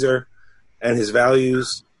about Caesar and his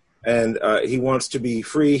values. And he wants to be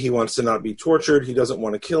free. He wants to not be tortured. He doesn't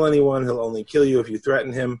want to kill anyone. He'll only kill you if you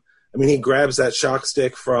threaten him. I mean, he grabs that shock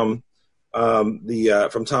stick from Tom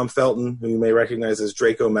Felton, who you may recognize as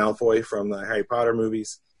Draco Malfoy from the Harry Potter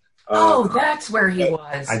movies. That's where he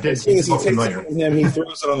was. I did. He takes it from him. He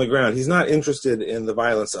throws it on the ground. He's not interested in the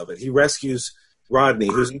violence of it. He rescues Rodney,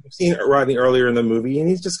 who's you've seen Rodney earlier in the movie, and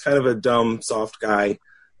he's just kind of a dumb, soft guy.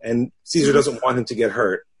 And Caesar doesn't want him to get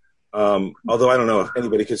hurt. Although I don't know if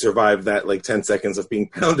anybody could survive that 10 seconds of being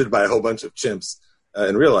pounded by a whole bunch of chimps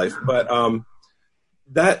in real life. But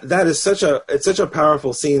that is such a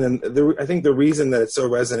powerful scene, and I think the reason that it's so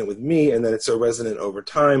resonant with me and that it's so resonant over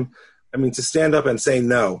time, I mean, to stand up and say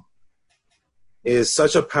no is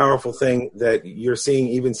such a powerful thing that you're seeing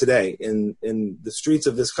even today in the streets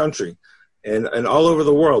of this country and all over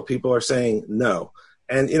the world. People are saying no,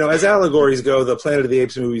 and as allegories go, the Planet of the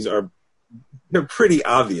Apes movies they're pretty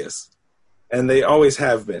obvious, and they always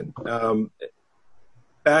have been.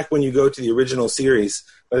 Back when you go to the original series,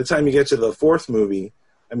 by the time you get to the 4th movie,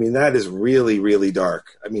 I mean, that is really, really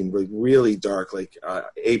dark. I mean, really dark,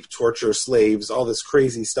 ape torture, slaves, all this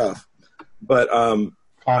crazy stuff. But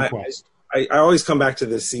Conquest. I always come back to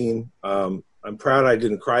this scene. I'm proud I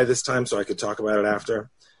didn't cry this time, so I could talk about it after.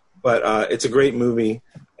 But it's a great movie.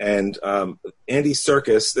 And Andy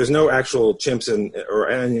Serkis, there's no actual chimps or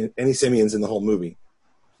any simians in the whole movie.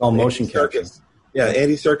 All motion captures. Yeah,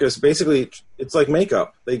 Andy Serkis, basically, it's like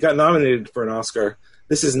makeup. They got nominated for an Oscar.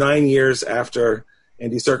 This is 9 years after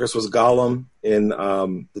Andy Serkis was Gollum in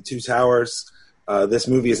The Two Towers. This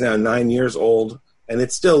movie is now 9 years old, and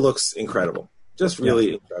it still looks incredible. Just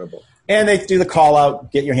really incredible. And they do the call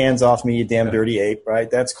out, "Get your hands off me, you damn dirty ape!" Right?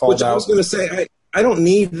 That's called Which out. I was going to say, I don't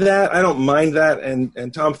need that. I don't mind that.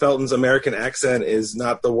 And Tom Felton's American accent is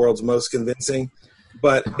not the world's most convincing,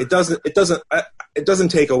 but it doesn't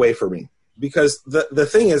take away from me, because the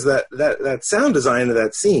thing is that sound design of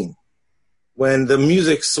that scene, when the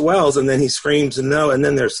music swells and then he screams no, and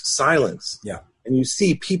then there's silence. Yeah. And you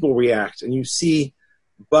see people react, and you see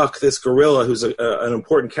Buck, this gorilla who's an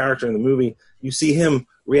important character in the movie, you see him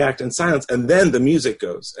react in silence, and then the music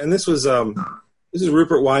goes. And this is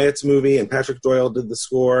Rupert Wyatt's movie, and Patrick Doyle did the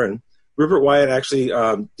score, and Rupert Wyatt actually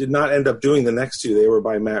did not end up doing the next two. They were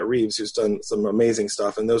by Matt Reeves, who's done some amazing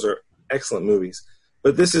stuff, and those are excellent movies.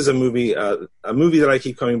 But this is a movie that I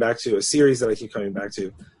keep coming back to, a series that I keep coming back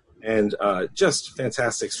to, and just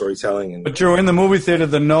fantastic storytelling. But Drew, in the movie theater,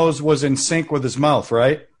 the nose was in sync with his mouth,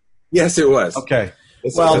 right? Yes, it was. Okay.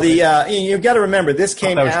 Well, you've got to remember, this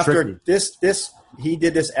came after tricky. this. He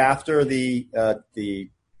did this after the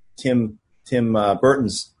Tim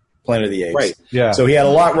Burton's Planet of the Apes. Right. Yeah. So he had a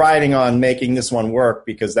lot riding on making this one work,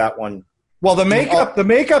 because that one. Well, the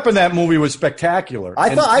makeup in that movie was spectacular. I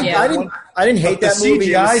didn't hate the that movie.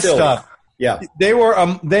 CGI stuff. Yeah. They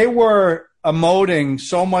were emoting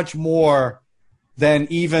so much more than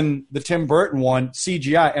even the Tim Burton one,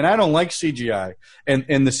 CGI. And I don't like CGI.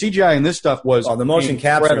 And the CGI in this stuff was the motion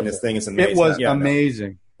capture in this thing is amazing. It was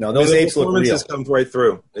amazing. No, those apes look real. Performances come right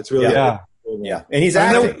through. It's really yeah. And he's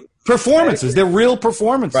acting. Performances. They're real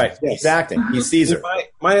performances. Right. Yes. He's acting. He's Caesar.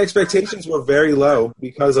 My expectations were very low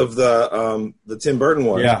because of the Tim Burton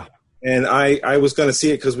one. Yeah. And I was going to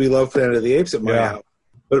see it because we love Planet of the Apes at my house.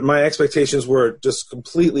 But my expectations were just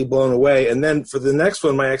completely blown away. And then for the next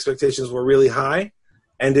one, my expectations were really high,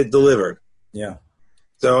 and it delivered. Yeah.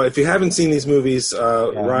 So if you haven't seen these movies,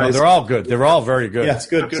 Rise. No, they're all good. They're all very good. Yeah, it's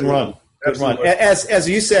good. Good run. Good run. As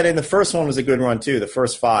you said, and the first one was a good run too. The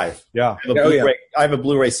first 5. Yeah. I have a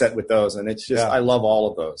Blu-ray set with those, and it's just I love all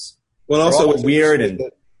of those. Well, also what's weird and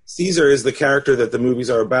Caesar is the character that the movies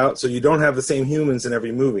are about, so you don't have the same humans in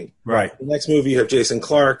every movie. Right. The next movie you have Jason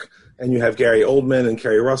Clarke, and you have Gary Oldman and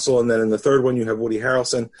Kerry Russell, and then in the third one you have Woody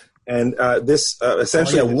Harrelson. And this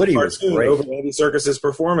essentially Woody was great. over Andy Serkis's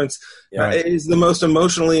performance is the most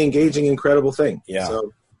emotionally engaging, incredible thing. Yeah.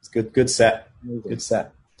 So it's good set. Good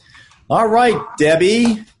set. All right,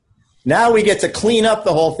 Debbie. Now we get to clean up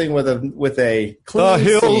the whole thing with a clean The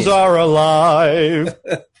hills scene. are alive.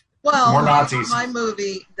 Well, More Nazis. my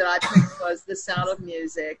movie that I picked was The Sound of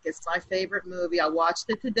Music. It's my favorite movie. I watched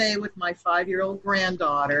it today with my 5-year-old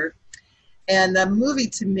granddaughter. And the movie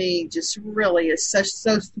to me just really is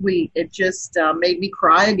so sweet. It just made me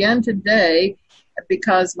cry again today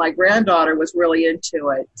because my granddaughter was really into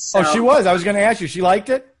it. So, She was. I was going to ask you. She liked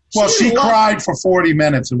it? Well, she cried for 40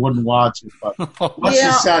 minutes and wouldn't watch it. But once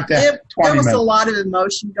she sat down, 20 there was minutes. a lot of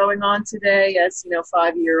emotion going on today, as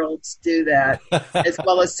 5-year-olds do that, as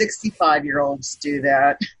well as 65-year-olds do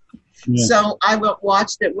that. Yeah. So I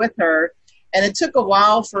watched it with her. And it took a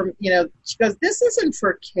while for, she goes, this isn't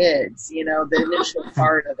for kids, the initial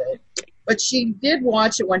part of it. But she did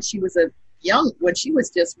watch it when she was when she was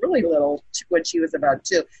just really little, when she was about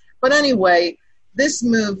 2. But anyway, this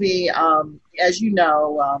movie, as you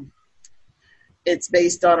know, it's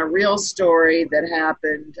based on a real story that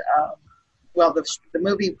happened. The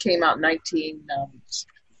movie came out in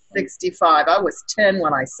 1965. I was 10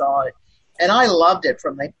 when I saw it. And I loved it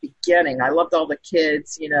from the beginning. I loved all the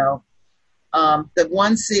kids,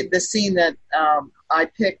 the scene that I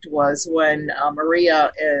picked was when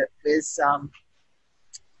Maria is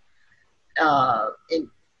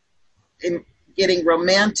in getting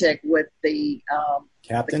romantic with the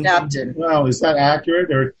captain. Well, is that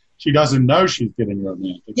accurate, or she doesn't know she's getting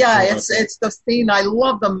romantic? Yeah, it's the scene I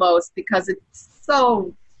love the most because it's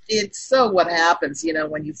so what happens.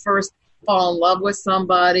 When you first fall in love with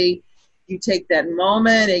somebody. You take that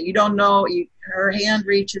moment and you don't know, her hand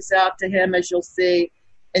reaches out to him, as you'll see,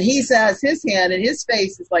 and he has his hand and his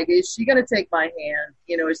face is like, is she going to take my hand?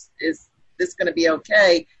 Is this going to be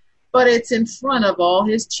okay? But it's in front of all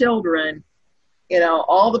his children,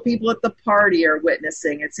 all the people at the party are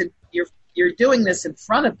witnessing. You're doing this in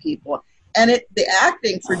front of people. And the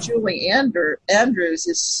acting for Julie Andrews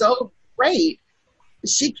is so great.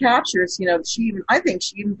 She captures, I think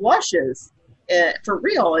she even blushes. For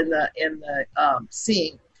real in the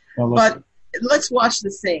scene. But let's watch the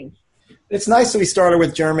scene. It's nice that we started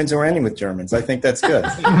with Germans and we're ending with Germans. I think that's good.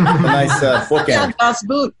 A nice bookend. Yeah, Das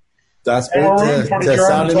Boot. Das Boot to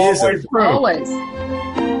Sound of Music. Always.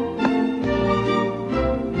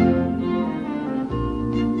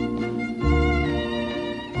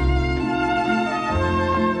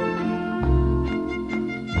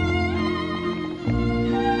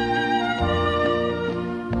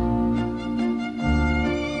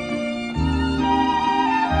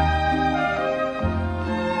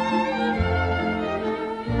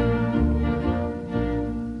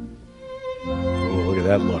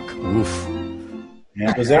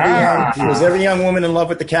 Was every young woman in love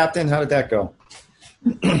with the captain? How did that go?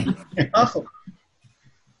 Oh.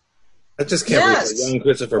 I just can't believe that young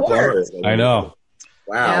Christopher Plummer is in it. I know.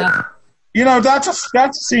 Wow. Yeah. You know, that's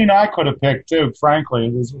a scene I could have picked too. Frankly,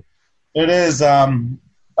 it is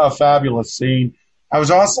a fabulous scene. I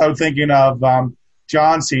was also thinking of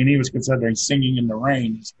John's scene. He was considering Singing in the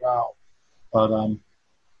Rain as well. But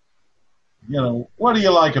you know, what do you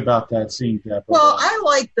like about that scene, Deborah? Well, I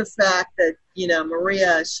like the fact that, you know,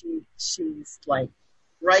 Maria, she's like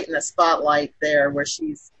right in the spotlight there, where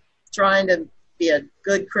she's trying to be a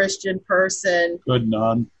good Christian person, good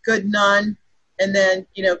nun, and then,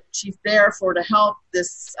 you know, she's there to help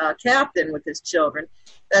this captain with his children.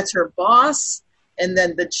 That's her boss, and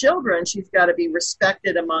then the children, she's got to be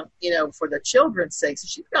respected among, you know, for the children's sake. So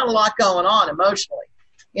she's got a lot going on emotionally.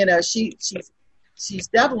 You know, she's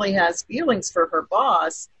definitely has feelings for her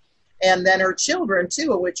boss, and then her children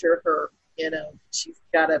too, which are her, you know, she's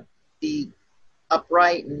got to be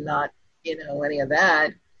upright and not, you know, any of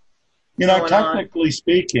that. You know, technically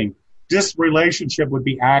speaking, this relationship would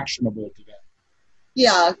be actionable today.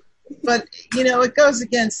 Yeah, but, you know, it goes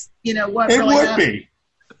against, you know, what it really would happened. be.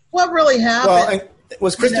 What really happened? Well,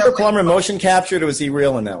 was Christopher Plummer motion captured, or was he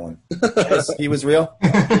real in that one? He was real?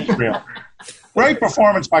 He's real. Great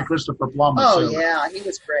performance by Christopher Plummer. Oh, too. yeah, he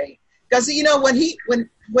was great. Because, you know, when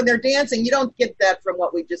they're dancing, you don't get that from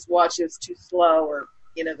what we just watched. It's too slow, or,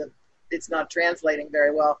 you know, it's not translating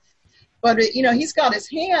very well. But, you know, he's got his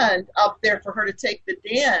hand up there for her to take the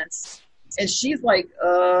dance, and she's like,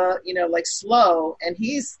 you know, like slow. And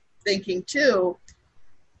he's thinking, too,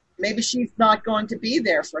 maybe she's not going to be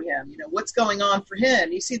there for him. You know, what's going on for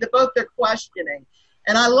him? You see, they're questioning.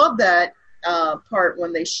 And I love that part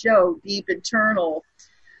when they show deep internal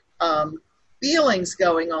feelings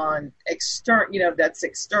going on, you know, that's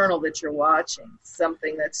external that you're watching,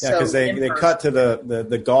 something that's so because they cut to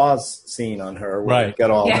the gauze scene on her, where Right.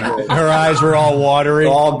 got all Her eyes were all watery,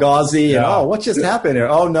 all gauzy, Yeah. and oh, what just happened here?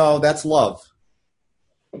 Oh no, that's love.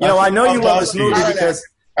 You know, I know you love this movie because,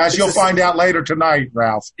 as you'll find out later tonight,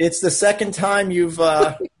 Ralph, it's the second time you've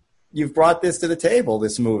brought this to the table.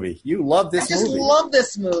 This movie, you love this movie. I just love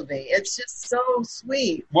this movie. It's just so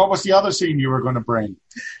sweet. what was the other scene you were going to bring?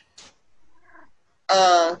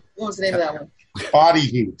 What was the name of that one? Body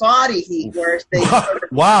Heat. Body Heat, where they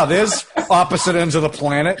Wow, there's opposite ends of the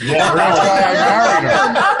planet. Yeah, that's why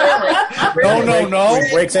I married her. No.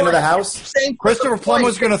 He breaks into the house. Same Christopher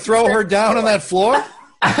Plummer's going to throw her down on that floor?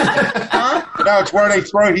 No,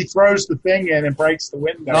 it's where he throws the thing in and breaks the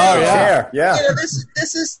window. Oh, yeah. Yeah. You know, this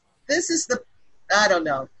is the, I don't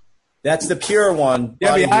know. That's the pure one.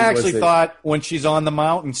 Yeah, Body I Heat actually was thought when she's on the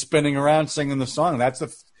mountain spinning around singing the song, that's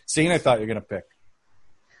the scene I thought you were going to pick.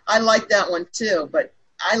 I like that one too, but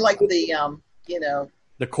I like the, you know,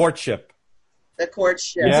 The courtship. the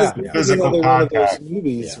courtship. Yeah. This is Physical another one of those contact.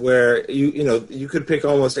 movies where you could pick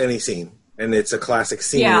almost any scene, and it's a classic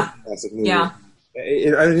scene. Yeah. Classic movie. Yeah.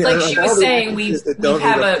 Like she was saying, we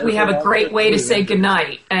have a great way to say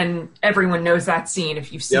goodnight, and everyone knows that scene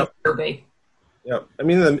if you've seen the movie. Yep. I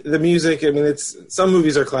mean, the music, I mean, it's some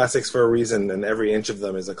movies are classics for a reason, and every inch of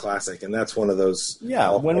them is a classic, and that's one of those.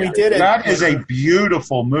 Yeah, when we did it. That is a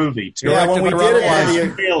beautiful movie, too. Yeah, when we did it,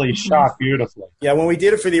 It's really shot beautifully. Yeah, when we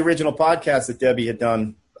did it for the original podcast that Debbie had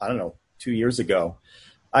done, I don't know, 2 years ago,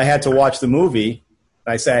 I had to watch the movie.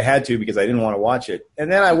 I say I had to because I didn't want to watch it.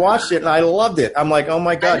 And then I watched it, and I loved it. I'm like, oh,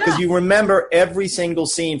 my God, because you remember every single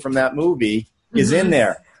scene from that movie is in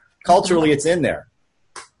there. Culturally, it's in there.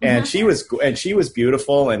 And she was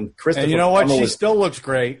beautiful, and Christopher. And you know what? Plummer She was, still looks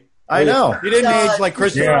great. I know. He didn't age like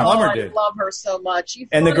Christopher Plummer did. I love her so much. She's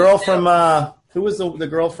And the funny girl too. from who was the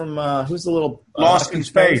girl from who's the little Lost in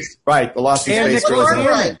Space? Right, the Lost in And Space Nicholas girl.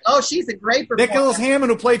 Hammond. Oh, she's a great performer. Nicholas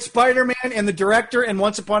Hammond, who played Spider-Man and the director in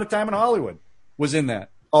Once Upon a Time in Hollywood, was in that.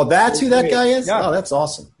 Oh, that's who that guy is? Yeah. Oh, that's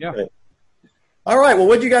awesome. Yeah. Right. All right. Well,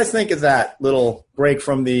 what do you guys think of that little break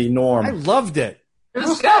from the norm? I loved it. It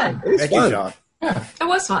was good. Thank you, John. It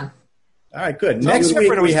was fun. All right, good. No, Next it was week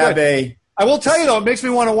different. It we was have good. I will tell you, though, it makes me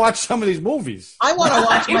want to watch some of these movies. I want to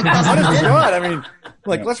watch my Honest to cousin. God, I mean,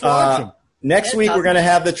 like, let's watch them. next week we're going to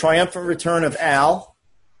have the triumphant return of Al.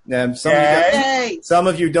 Some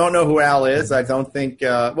of you don't know who Al is. I don't think.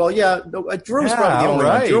 Drew's probably the only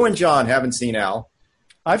one. Drew and John haven't seen Al.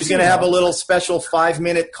 He's going to have a little special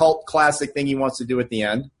 5-minute cult classic thing he wants to do at the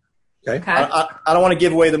end. Okay. I don't want to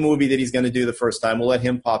give away the movie that he's going to do the first time. We'll let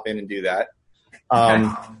him pop in and do that.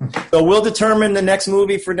 So we'll determine the next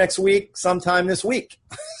movie for next week sometime this week.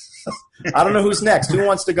 I don't know who's next. Who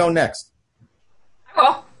wants to go next?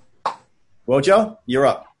 Well, Wojo, you're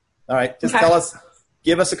up. All right. Just tell us,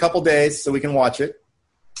 give us a couple days so we can watch it.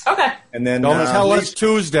 Okay. And then Don't tell us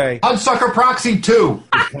Tuesday. Hudsucker Proxy 2.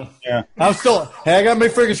 Yeah. I got my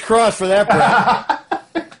fingers crossed for that, Brad.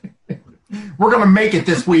 We're going to make it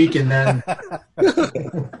this week, and then...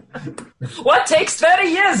 What takes 30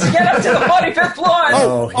 years to get up to the 45th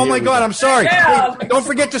floor? Oh my God, I'm sorry. Yeah. Hey, don't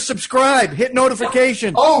forget to subscribe. Hit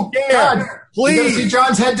notifications. Oh, yeah. God. Please. You're going to see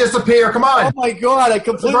John's head disappear. Come on. Oh, my God. I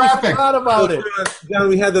completely Graphic. forgot about it. John,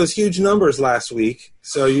 we had those huge numbers last week,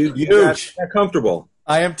 so you got comfortable.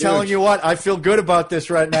 I am telling you what, I feel good about this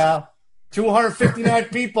right now. 259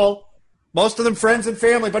 people. Most of them friends and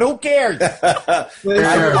family, but who cares?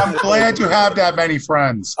 I'm glad you have that many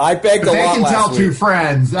friends. I begged a They lot can last tell week. two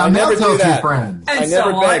friends. I never They'll tell do that. two friends. And I so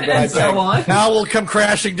never on, begged, but I and so begged. on. Now we'll come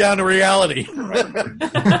crashing down to reality.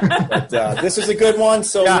 But, this is a good one,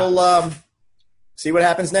 so Yeah. we'll see what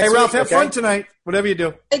happens next Hey, week. Ralph, have okay? fun tonight. Whatever you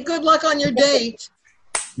do. Hey, good luck on your date.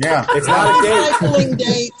 Yeah. It's not a date. Recycling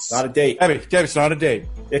dates. Not a date. Debbie, it's not a date.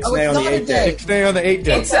 Ixnay on the not a 8th day. date. Stay on the 8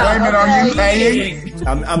 day. It's Raymond, are you paying?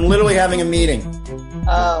 I'm literally having a meeting.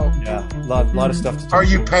 Oh. Yeah, a lot of stuff to talk Are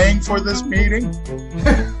you paying for this meeting?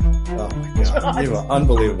 Oh, my God. You are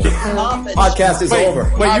unbelievable. Stop it. Podcast is over.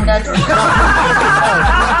 Wait, I you, meant-